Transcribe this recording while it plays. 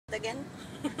Again?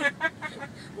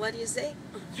 What do you say?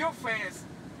 Your face,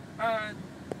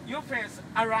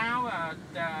 around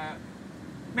the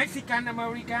Mexican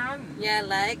American. Yeah,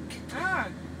 like.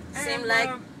 Seem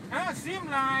like. Seem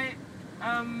like,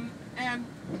 and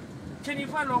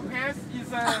Jennifer Lopez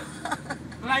is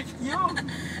like you.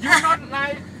 You're not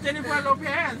like Jennifer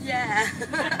Lopez. Yeah.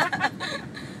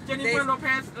 Jennifer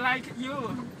Lopez like you.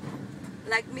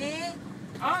 Like me?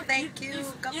 Thank you.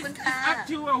 It's up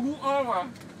to whoever.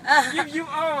 If you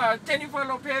are Jennifer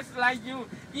Lopez like you,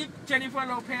 if Jennifer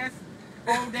Lopez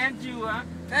older than you,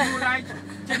 you like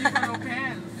Jennifer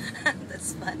Lopez.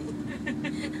 That's funny.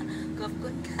 ขอบคุ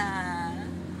ณค่ะ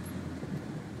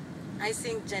I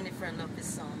sing Jennifer Lopez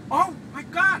song. Oh my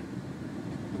God!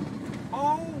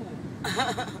 Oh.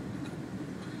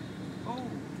 Oh.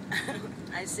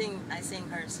 I sing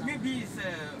her song. Maybe it's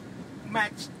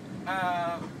match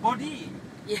body.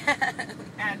 Yeah.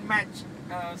 And match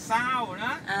sound,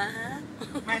 huh?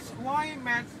 Match voice,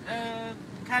 match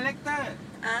character.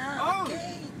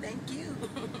 Okay. Thank you.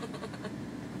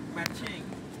 Matching.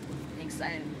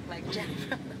 Excited like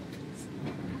Jennifer.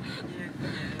 Yes.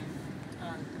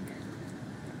 Okay.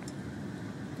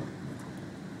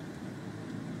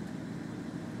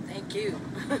 Thank you.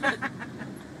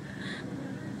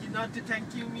 You not to thank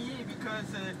you me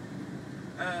because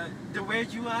the way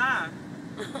you are.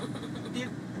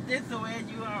 This the way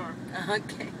you are.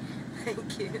 Okay.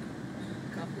 Thank you.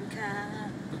 ขอบคุณค่ะ